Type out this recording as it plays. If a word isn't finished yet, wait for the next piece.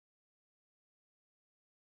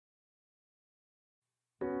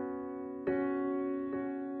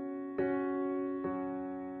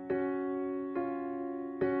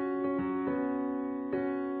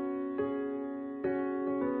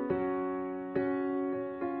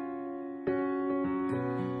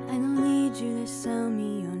you to sell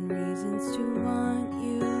me on reasons to want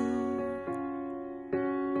you.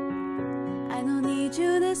 I don't need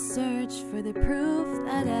you to search for the proof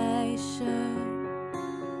that I should.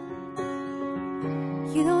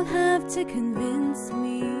 You don't have to convince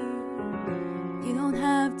me. You don't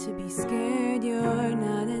have to be scared you're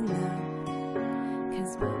not enough,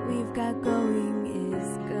 'cause what we've got going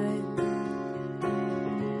is good.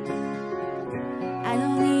 I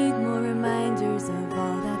don't need more reminders of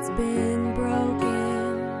all that's been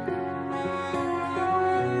broken.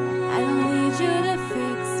 I don't need you to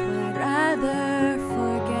fix what I'd rather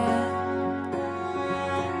forget.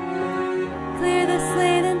 Clear the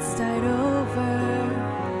slate and start over.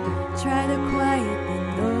 Try to quiet the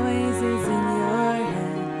noises in your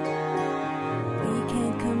head. We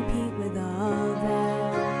can't compete with all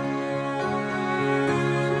that.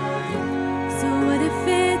 So what if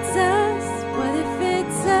it's us? What if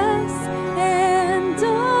it's us and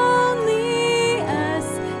only us?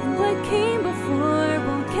 And what came before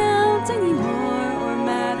won't count anymore or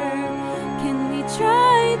matter. Can we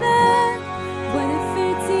try that? What if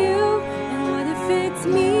it's you? And what if it's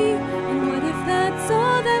me? And what if that's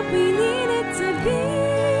all that we need it to be?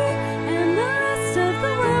 And the rest of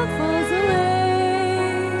the world falls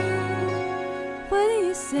away. What do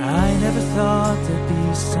you say? I never thought there'd be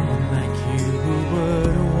someone like you who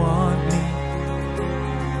would want me.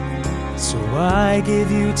 So I give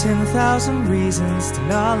you 10,000 reasons to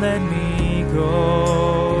not let me go.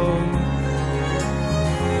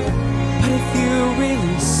 But if you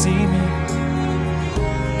really see me,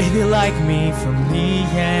 if you like me for me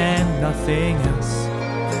and nothing else,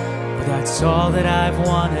 well, that's all that I've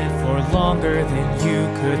wanted for longer than you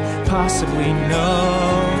could possibly know.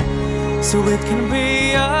 So it can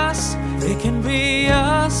be us, it can be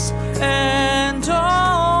us, and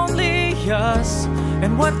only us.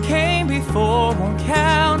 And what came before won't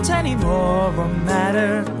count anymore or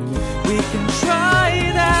matter. We can try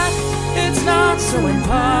that, it's not so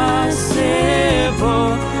impossible.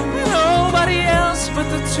 Nobody else but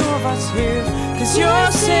the two of us here, 'cause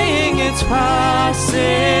you're saying it's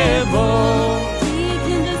possible. We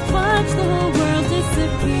can just watch the whole world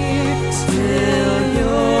disappear. Still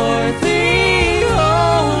you're the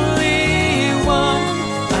only one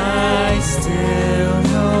I still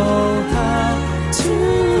know how to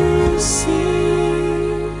see.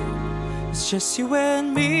 It's just you and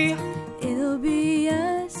me. It'll be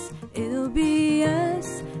us, it'll be us,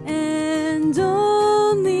 and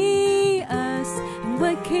only us. And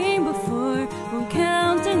what came before won't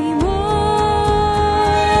count anymore.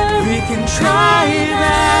 We can try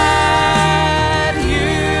that,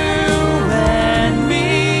 you and me.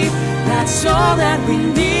 That's all that we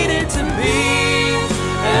need it to be.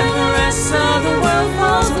 And the rest of the world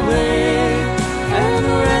falls away. And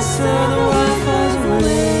the rest of the world falls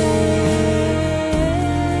away.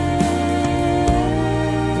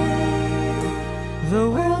 The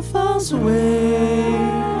world falls away.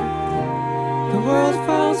 The world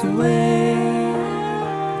falls away.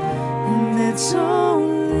 And it's all